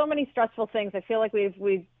there's so many stressful things. I feel like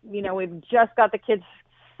we've just got the kids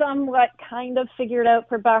somewhat kind of figured out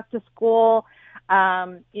for back to school,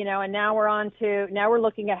 and now we're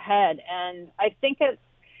looking ahead, and I think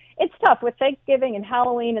it's tough with Thanksgiving and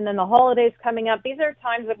Halloween and then the holidays coming up. These are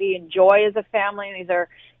times that we enjoy as a family. These are,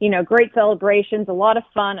 great celebrations, a lot of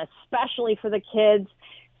fun, especially for the kids.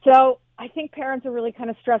 So I think parents are really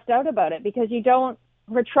kind of stressed out about it because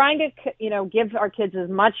we're trying to, give our kids as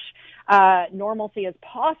much normalcy as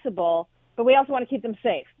possible, but we also want to keep them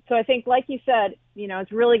safe. So I think, like you said,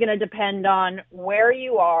 it's really going to depend on where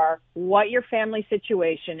you are, what your family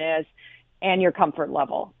situation is, and your comfort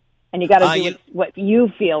level. And you got to do what you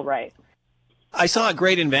feel right. I saw a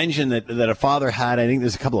great invention that a father had, I think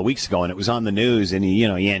this was a couple of weeks ago, and it was on the news, and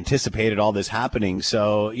he anticipated all this happening.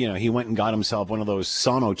 So, he went and got himself one of those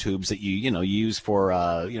sonotubes that you use for,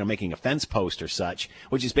 making a fence post or such,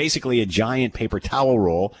 which is basically a giant paper towel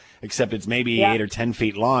roll, except it's maybe 8 or 10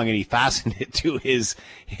 feet long, and he fastened it to his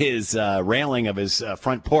railing of his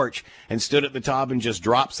front porch and stood at the top and just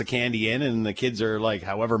drops the candy in, and the kids are like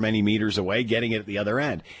however many meters away getting it at the other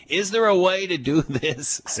end. Is there a way to do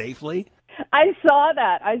this safely? I saw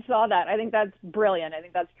that. I think that's brilliant. I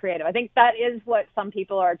think that's creative. I think that is what some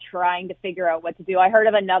people are trying to figure out what to do. I heard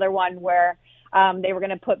of another one where they were going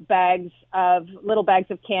to put little bags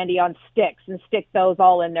of candy on sticks and stick those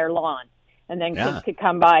all in their lawn. And then kids could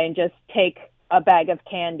come by and just take a bag of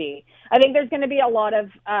candy. I think there's going to be a lot of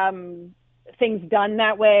things done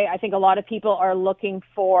that way. I think a lot of people are looking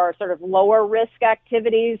for sort of lower risk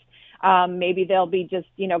activities. Maybe they'll be just,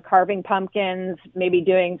 carving pumpkins, maybe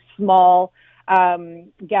doing small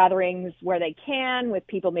gatherings where they can with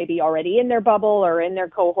people maybe already in their bubble or in their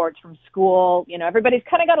cohorts from school. Everybody's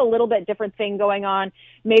kind of got a little bit different thing going on.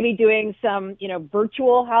 Maybe doing some,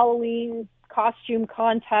 virtual Halloween costume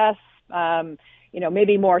contests,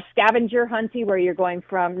 maybe more scavenger hunty where you're going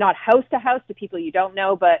from not house to house to people you don't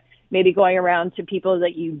know, but maybe going around to people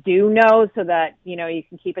that you do know so that, you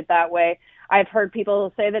can keep it that way. I've heard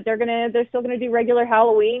people say that they're still going to do regular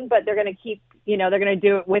Halloween, but they're going to keep, they're going to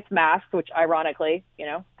do it with masks, which ironically,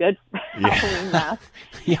 good Halloween mask.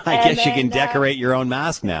 Yeah, I guess you can decorate your own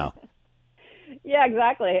mask now. Yeah,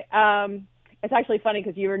 exactly. It's actually funny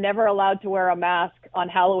because you were never allowed to wear a mask on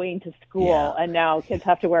Halloween to school, and now kids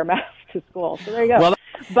have to wear masks to school. So there you go. Well,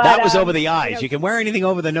 that was over the eyes. You can wear anything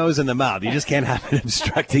over the nose and the mouth. You just can't have it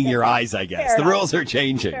obstructing your eyes, I guess. The rules are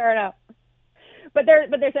changing. Fair enough. but they're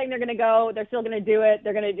saying they're going to go. They're still going to do it.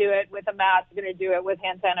 They're going to do it with a mask. They're going to do it with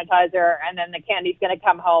hand sanitizer, and then the candy's going to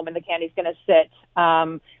come home and the candy's going to sit.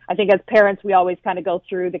 I think as parents, we always kind of go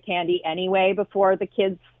through the candy anyway before the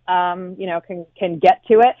kids, can get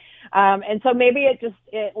to it. And so maybe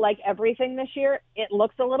it like everything this year, it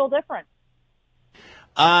looks a little different.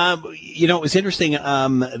 It was interesting.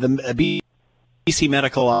 The BC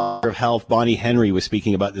Medical Officer of Health, Bonnie Henry, was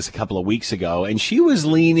speaking about this a couple of weeks ago, and she was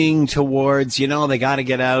leaning towards, they got to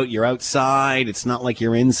get out. You're outside. It's not like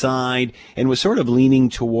you're inside, and was sort of leaning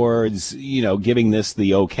towards, giving this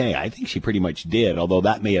the okay. I think she pretty much did, although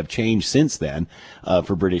that may have changed since then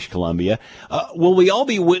for British Columbia. Will we all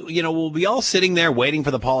be all sitting there waiting for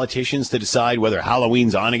the politicians to decide whether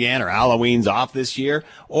Halloween's on again or Halloween's off this year,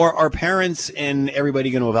 or are parents and everybody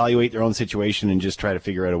going to evaluate their own situation and just try to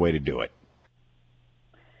figure out a way to do it?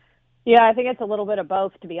 Yeah, I think it's a little bit of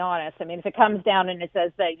both, to be honest. I mean, if it comes down and it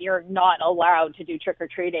says that you're not allowed to do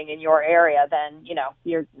trick-or-treating in your area, then,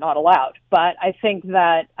 you're not allowed. But I think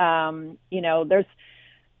that,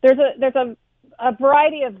 there's a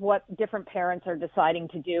variety of what different parents are deciding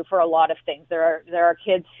to do for a lot of things. There are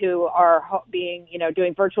kids who are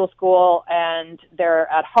doing virtual school, and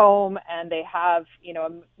they're at home and they have,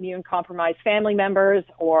 immune compromised family members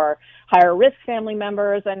or higher risk family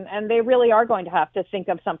members. And they really are going to have to think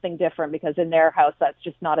of something different, because in their house, that's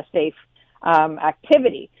just not a safe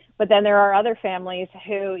activity. But then there are other families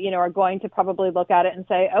who, are going to probably look at it and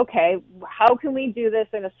say, okay, how can we do this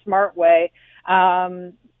in a smart way?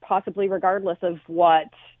 Possibly regardless of what,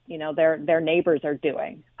 their neighbors are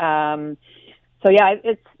doing. So yeah,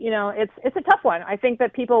 it's a tough one. I think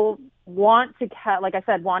that people want to, like I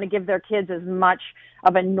said, want to give their kids as much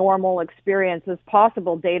of a normal experience as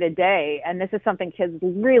possible day to day. And this is something kids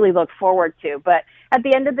really look forward to. But at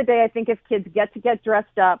the end of the day, I think if kids get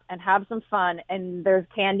dressed up and have some fun and there's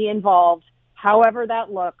candy involved, however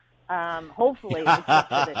that looks, hopefully it's just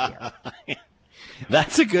for this year.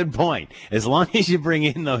 That's a good point. As long as you bring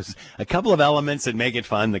in a couple of elements that make it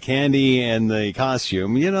fun, the candy and the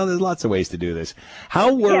costume, there's lots of ways to do this.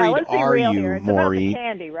 How worried are you, here. It's Maureen? About the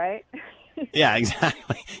candy, right? Yeah,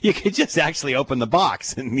 exactly. You could just actually open the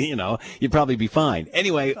box and, you'd probably be fine.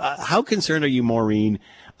 Anyway, how concerned are you, Maureen,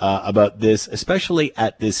 about this, especially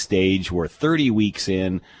at this stage? We're 30 weeks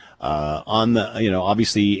in,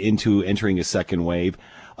 obviously into entering a second wave.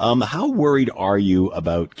 How worried are you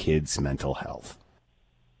about kids' mental health?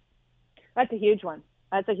 That's a huge one.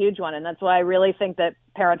 And that's why I really think that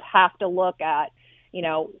parents have to look at,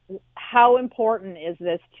 how important is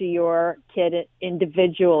this to your kid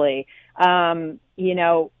individually?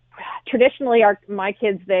 Traditionally my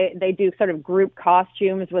kids, they do sort of group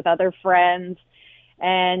costumes with other friends.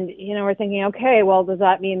 And, we're thinking, okay, well, does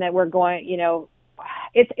that mean that we're going,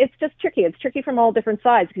 it's just tricky. It's tricky from all different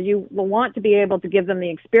sides, because you will want to be able to give them the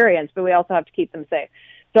experience, but we also have to keep them safe.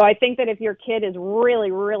 So I think that if your kid is really,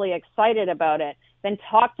 really excited about it, then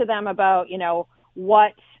talk to them about,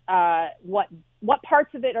 what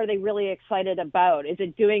parts of it are they really excited about? Is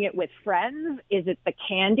it doing it with friends? Is it the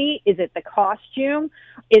candy? Is it the costume?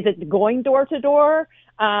 Is it going door to door?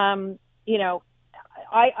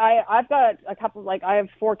 I've got a couple, I have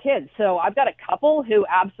 4 kids, so I've got a couple who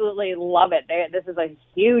absolutely love it. This is a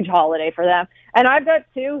huge holiday for them. And I've got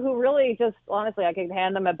 2 who really just, honestly, I could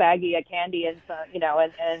hand them a baggie of candy and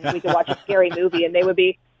we could watch a scary movie, and they would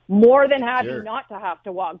be more than happy not to have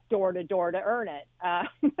to walk door to door to earn it.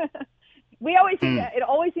 It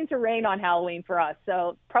always seems to rain on Halloween for us,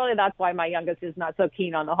 so probably that's why my youngest is not so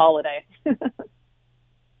keen on the holiday.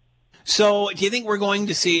 So, do you think we're going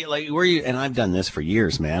to see, and I've done this for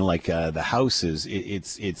years, man, the house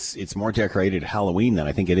it's more decorated at Halloween than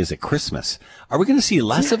I think it is at Christmas. Are we going to see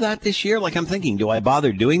less of that this year? I'm thinking, do I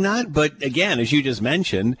bother doing that? But again, as you just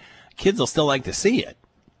mentioned, kids will still like to see it,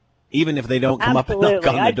 even if they don't come Absolutely. up and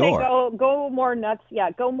knock on the door. I think go more nuts. Yeah,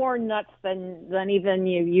 go more nuts than even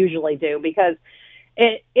you usually do, because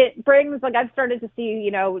it brings, I've started to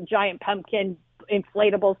see, giant pumpkin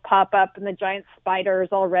inflatables pop up and the giant spiders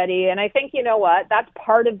already. And I think, you know what, that's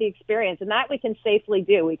part of the experience, and that we can safely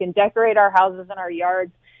do. We can decorate our houses and our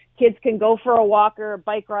yards. Kids can go for a walk or a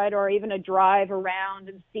bike ride or even a drive around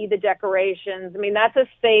and see the decorations. I mean, that's a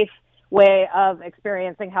safe way of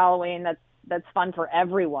experiencing Halloween that's fun for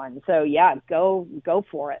everyone. So yeah, go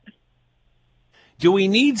for it. Do we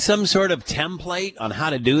need some sort of template on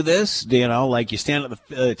how to do this? You stand at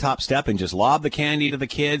the top step and just lob the candy to the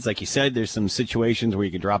kids. Like you said, there's some situations where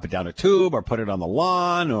you can drop it down a tube or put it on the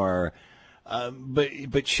lawn,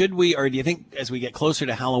 but should we, or do you think as we get closer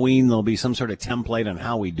to Halloween, there'll be some sort of template on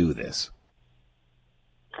how we do this?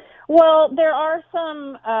 Well, there are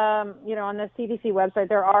some, on the CDC website,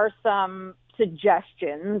 there are some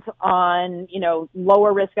suggestions on,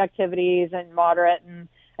 lower risk activities and moderate and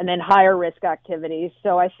then higher risk activities.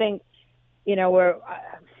 So I think,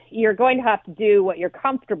 you're going to have to do what you're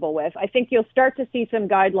comfortable with. I think you'll start to see some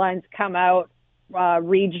guidelines come out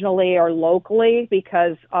regionally or locally,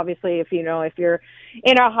 because obviously if you're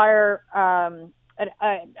in a higher,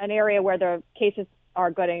 an area where the cases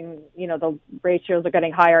are getting, the ratios are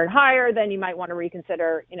getting higher and higher, then you might want to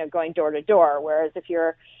reconsider, going door to door. Whereas if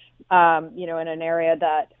you're, in an area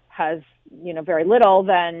that has, very little,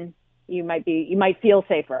 then you might feel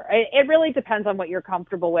safer. It really depends on what you're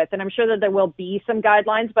comfortable with. And I'm sure that there will be some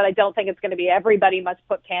guidelines, but I don't think it's going to be everybody must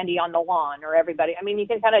put candy on the lawn or everybody. I mean, you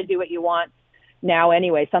can kind of do what you want now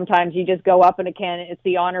anyway. Sometimes you just go up in a can. It's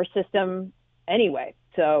the honor system anyway.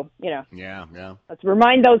 So, Yeah. Let's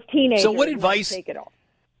remind those teenagers. So what advice? Take it all.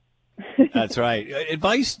 That's right.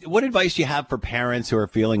 What advice do you have for parents who are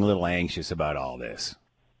feeling a little anxious about all this?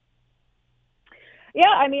 Yeah,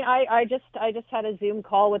 I mean, I just had a Zoom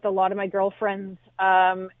call with a lot of my girlfriends,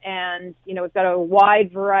 and we've got a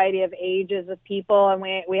wide variety of ages of people, and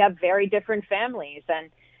we have very different families,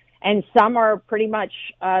 and some are pretty much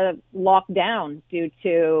locked down due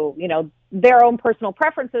to their own personal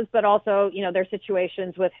preferences, but also their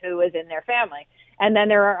situations with who is in their family. And then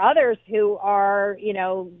there are others who are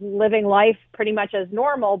living life pretty much as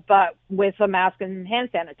normal, but with a mask and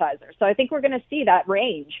hand sanitizer. So I think we're going to see that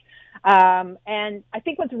range. And I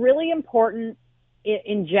think what's really important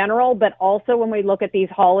in general, but also when we look at these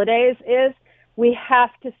holidays, is we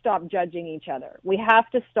have to stop judging each other. We have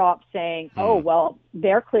to stop saying, oh, well,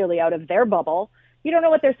 they're clearly out of their bubble. You don't know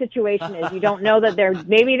what their situation is. You don't know that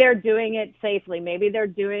maybe they're doing it safely. Maybe they're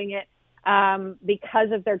doing it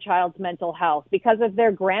because of their child's mental health, because of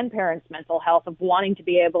their grandparents' mental health of wanting to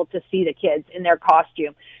be able to see the kids in their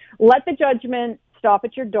costume. Let the judgment stop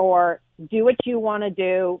at your door. Do what you want to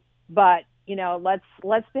do. But,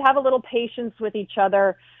 let's have a little patience with each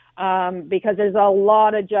other, because there's a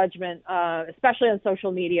lot of judgment, especially on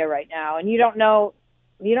social media right now. And you don't know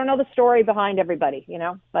the story behind everybody.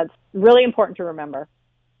 That's really important to remember.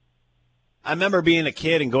 I remember being a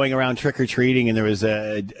kid and going around trick-or-treating, and there was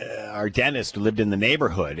our dentist who lived in the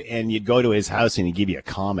neighborhood, and you'd go to his house and he'd give you a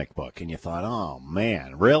comic book, and you thought, oh,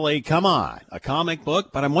 man, really? Come on, a comic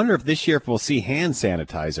book? But I wonder if this year if we'll see hand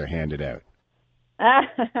sanitizer handed out.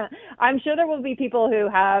 I'm sure there will be people who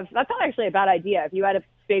have. That's not actually a bad idea. If you had a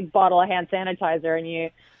big bottle of hand sanitizer and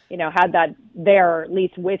you had that there at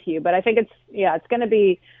least with you. But I think it's going to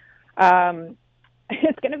be an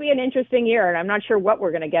interesting year, and I'm not sure what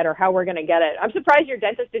we're going to get or how we're going to get it. I'm surprised your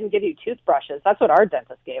dentist didn't give you toothbrushes. That's what our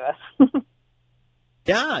dentist gave us.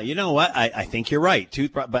 Yeah, you know what? I think you're right.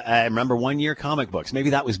 But I remember 1 year comic books. Maybe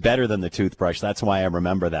that was better than the toothbrush. That's why I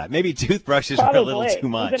remember that. Maybe toothbrushes were a little too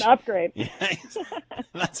much. It's an upgrade. Yeah,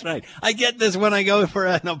 that's right. I get this when I go for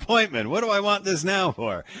an appointment. What do I want this now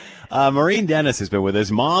for? Maureen Dennis has been with us,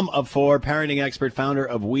 mom of four, parenting expert, founder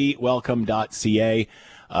of Welcome.ca,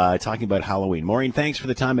 talking about Halloween. Maureen, thanks for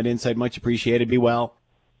the time and insight. Much appreciated. Be well.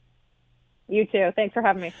 You too. Thanks for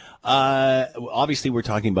having me. Obviously, we're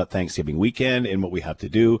talking about Thanksgiving weekend and what we have to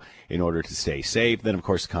do in order to stay safe. Then, of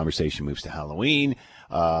course, the conversation moves to Halloween.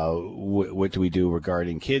 What do we do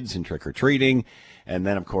regarding kids and trick-or-treating? And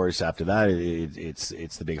then, of course, after that,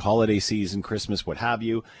 it's the big holiday season, Christmas, what have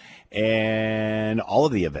you. And all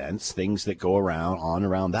of the events, things that go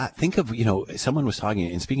around that. Think of, someone was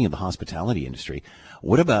talking, and speaking of the hospitality industry,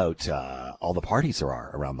 what about all the parties there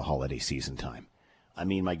are around the holiday season time? I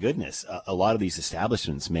mean, my goodness, a lot of these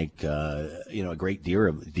establishments make, a great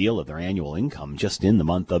deal of their annual income just in the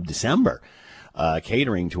month of December,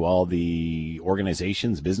 catering to all the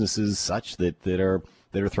organizations, businesses, such that are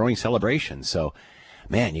throwing celebrations. So,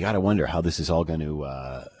 man, you got to wonder how this is all going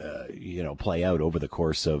to, play out over the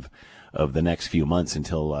course of the next few months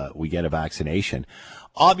until we get a vaccination.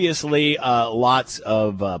 Obviously, lots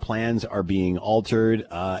of plans are being altered,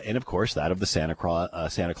 and of course that of the Santa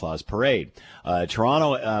Claus parade.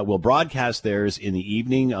 Toronto will broadcast theirs in the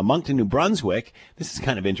evening. Moncton, New Brunswick, this is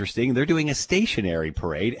kind of interesting. They're doing a stationary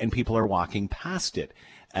parade, and people are walking past it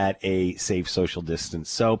at a safe social distance.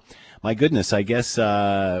 So, my goodness, I guess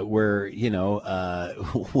we're,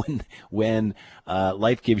 when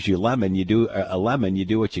life gives you lemon, you do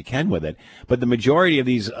what you can with it. But the majority of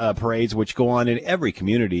these parades, which go on in every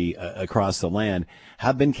community across the land,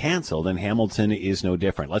 have been canceled, and Hamilton is no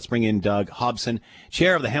different. Let's bring in Doug Hobson,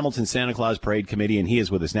 chair of the Hamilton Santa Claus Parade Committee, and he is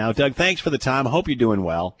with us now. Doug, thanks for the time. I hope you're doing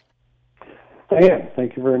well. I am.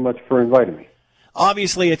 Thank you very much for inviting me.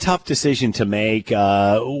 Obviously, a tough decision to make.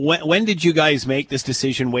 When did you guys make this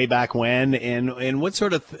decision? Way back when, and what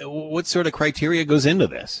sort of criteria goes into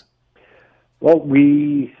this? Well,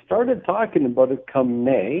 we started talking about it come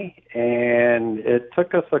May, and it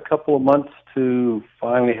took us a couple of months to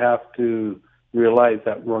finally have to realize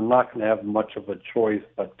that we're not going to have much of a choice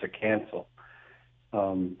but to cancel.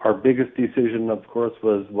 Our biggest decision, of course,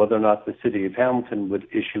 was whether or not the city of Hamilton would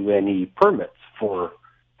issue any permits for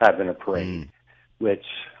having a parade, which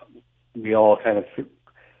we all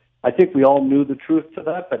I think we all knew the truth to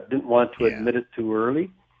that, but didn't want to admit it too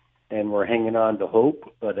early, and we're hanging on to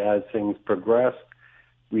hope. But as things progressed,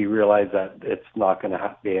 we realized that it's not going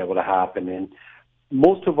to be able to happen. And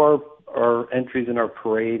most of our entries in our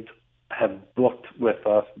parade have booked with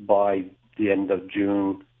us by the end of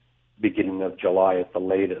June, beginning of July at the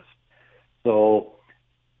latest. So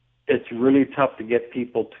it's really tough to get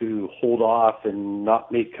people to hold off and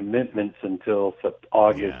not make commitments until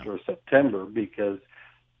August or September, because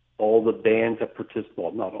all the bands that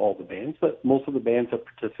participate, not all the bands, but most of the bands that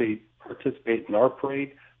participate in our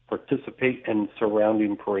parade participate in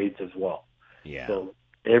surrounding parades as well. Yeah. So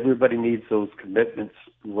everybody needs those commitments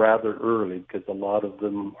rather early, because a lot of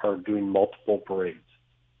them are doing multiple parades.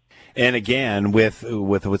 And again, with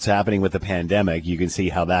what's happening with the pandemic, you can see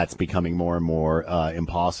how that's becoming more and more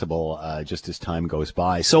impossible just as time goes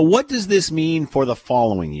by. So what does this mean for the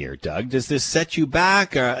following year, Doug? Does this set you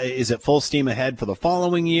back? Is it full steam ahead for the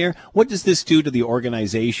following year? What does this do to the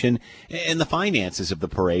organization and the finances of the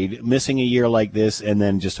parade, missing a year like this and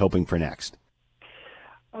then just hoping for next?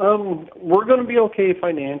 We're going to be okay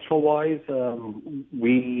financial-wise.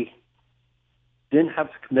 We didn't have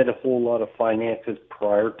to commit a whole lot of finances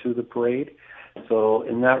prior to the parade. So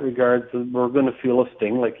in that regard, we're going to feel a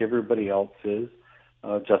sting like everybody else is,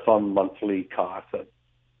 just on monthly costs that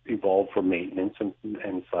evolve for maintenance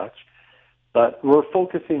and such. But we're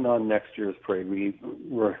focusing on next year's parade.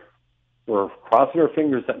 We're crossing our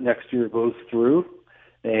fingers that next year goes through,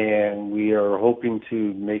 and we are hoping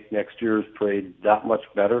to make next year's parade that much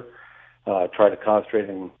better, try to concentrate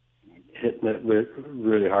on hitting it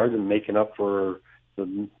really hard and making up for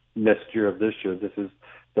the missed year of this year. This is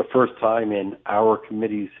the first time in our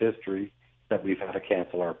committee's history that we've had to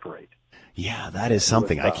cancel our parade. Yeah, that is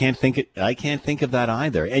something. I can't think of that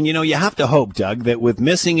either. And you have to hope, Doug, that with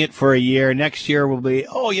missing it for a year, next year will be,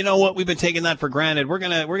 you know what, we've been taking that for granted. We're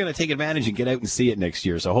gonna take advantage and get out and see it next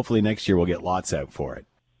year. So hopefully next year we'll get lots out for it.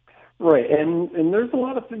 Right, and there's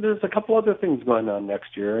a couple other things going on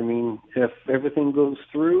next year. I mean, if everything goes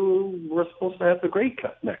through, we're supposed to have the Great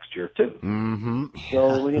Cut next year too. Mm-hmm.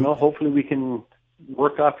 So hopefully we can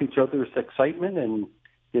work off each other's excitement and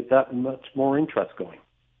get that much more interest going.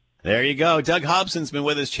 There you go. Doug Hobson's been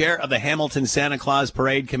with us, chair of the Hamilton Santa Claus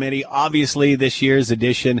Parade Committee. Obviously, this year's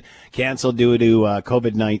edition canceled due to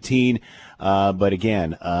COVID-19. But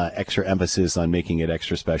again, extra emphasis on making it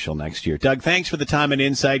extra special next year. Doug, thanks for the time and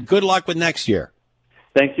insight. Good luck with next year.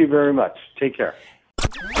 Thank you very much. Take care.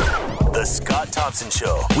 The Scott Thompson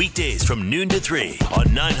Show, weekdays from noon to 3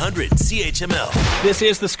 on 900 CHML. This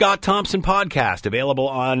is the Scott Thompson Podcast, available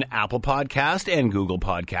on Apple Podcast and Google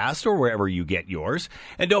Podcast, or wherever you get yours.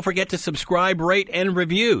 And don't forget to subscribe, rate, and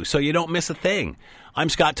review so you don't miss a thing. I'm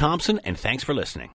Scott Thompson, and thanks for listening.